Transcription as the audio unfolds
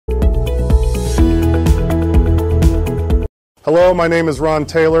Hello, my name is Ron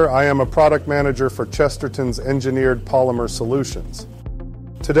Taylor. I am a product manager for Chesterton's Engineered Polymer Solutions.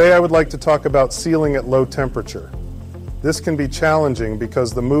 Today I would like to talk about sealing at low temperature. This can be challenging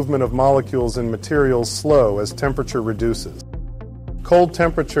because the movement of molecules in materials slow as temperature reduces. Cold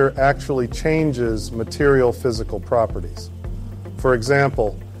temperature actually changes material physical properties. For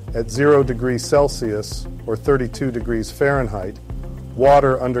example, at 0 degrees Celsius or 32 degrees Fahrenheit,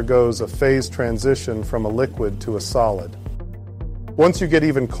 water undergoes a phase transition from a liquid to a solid. Once you get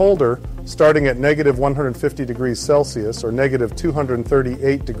even colder, starting at negative 150 degrees Celsius or negative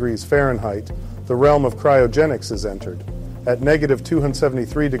 238 degrees Fahrenheit, the realm of cryogenics is entered. At negative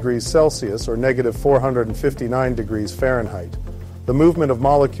 273 degrees Celsius or negative 459 degrees Fahrenheit, the movement of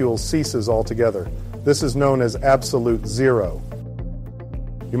molecules ceases altogether. This is known as absolute zero.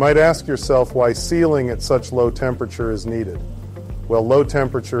 You might ask yourself why sealing at such low temperature is needed. Well, low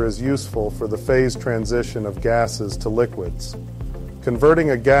temperature is useful for the phase transition of gases to liquids. Converting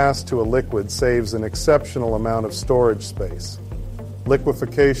a gas to a liquid saves an exceptional amount of storage space.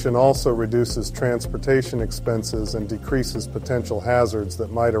 Liquefaction also reduces transportation expenses and decreases potential hazards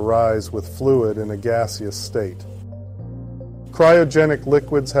that might arise with fluid in a gaseous state. Cryogenic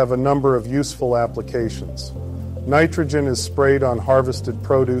liquids have a number of useful applications. Nitrogen is sprayed on harvested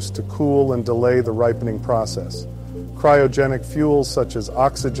produce to cool and delay the ripening process. Cryogenic fuels such as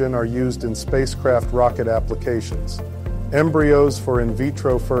oxygen are used in spacecraft rocket applications. Embryos for in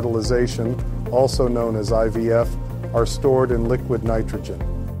vitro fertilization, also known as IVF, are stored in liquid nitrogen.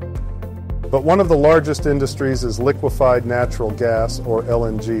 But one of the largest industries is liquefied natural gas, or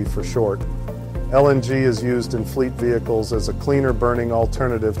LNG for short. LNG is used in fleet vehicles as a cleaner burning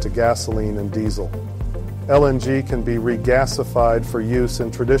alternative to gasoline and diesel. LNG can be regasified for use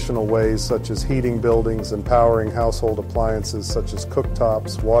in traditional ways such as heating buildings and powering household appliances such as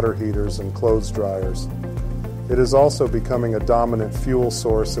cooktops, water heaters, and clothes dryers. It is also becoming a dominant fuel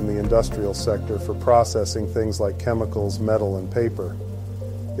source in the industrial sector for processing things like chemicals, metal, and paper.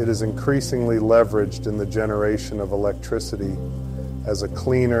 It is increasingly leveraged in the generation of electricity as a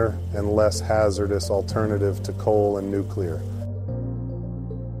cleaner and less hazardous alternative to coal and nuclear.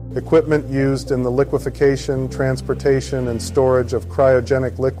 Equipment used in the liquefaction, transportation, and storage of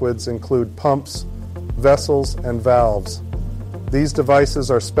cryogenic liquids include pumps, vessels, and valves. These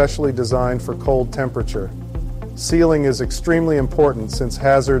devices are specially designed for cold temperature. Sealing is extremely important since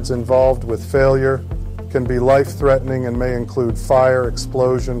hazards involved with failure can be life-threatening and may include fire,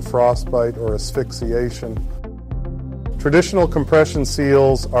 explosion, frostbite, or asphyxiation. Traditional compression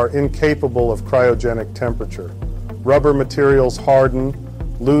seals are incapable of cryogenic temperature. Rubber materials harden,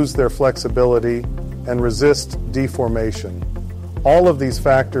 lose their flexibility, and resist deformation. All of these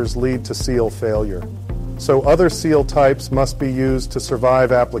factors lead to seal failure. So other seal types must be used to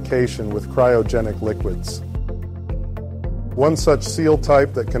survive application with cryogenic liquids. One such seal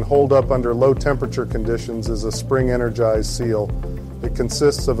type that can hold up under low temperature conditions is a spring-energized seal. It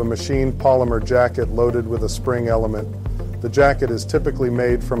consists of a machined polymer jacket loaded with a spring element. The jacket is typically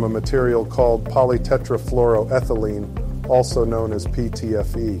made from a material called polytetrafluoroethylene, also known as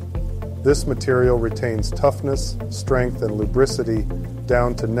PTFE. This material retains toughness, strength, and lubricity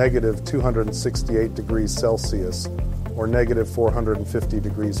down to negative 268 degrees Celsius or negative 450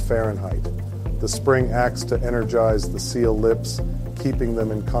 degrees Fahrenheit. The spring acts to energize the seal lips, keeping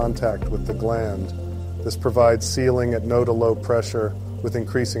them in contact with the gland. This provides sealing at no to low pressure, with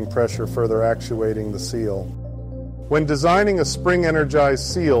increasing pressure further actuating the seal. When designing a spring-energized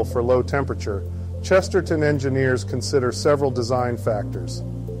seal for low temperature, Chesterton engineers consider several design factors.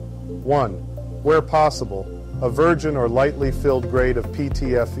 1. Where possible, a virgin or lightly filled grade of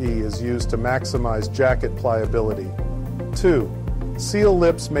PTFE is used to maximize jacket pliability. 2. Seal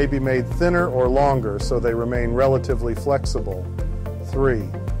lips may be made thinner or longer so they remain relatively flexible. 3.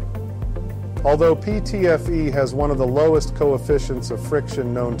 Although PTFE has one of the lowest coefficients of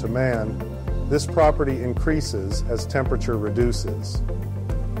friction known to man, this property increases as temperature reduces.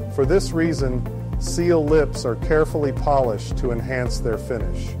 For this reason, seal lips are carefully polished to enhance their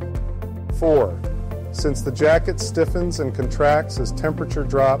finish. 4. Since the jacket stiffens and contracts as temperature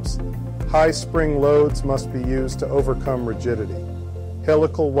drops, high spring loads must be used to overcome rigidity.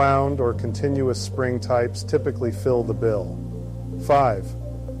 Helical wound or continuous spring types typically fill the bill. 5.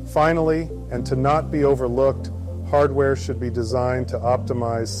 Finally, and to not be overlooked, hardware should be designed to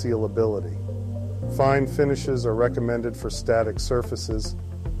optimize sealability. Fine finishes are recommended for static surfaces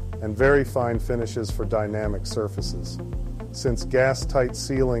and very fine finishes for dynamic surfaces, since gas-tight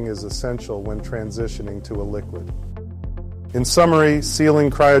sealing is essential when transitioning to a liquid. In summary,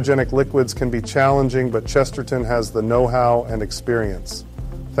 sealing cryogenic liquids can be challenging, but Chesterton has the know-how and experience.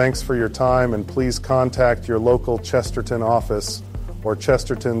 Thanks for your time, and please contact your local Chesterton office or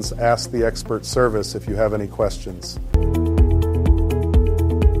Chesterton's Ask the Expert service if you have any questions.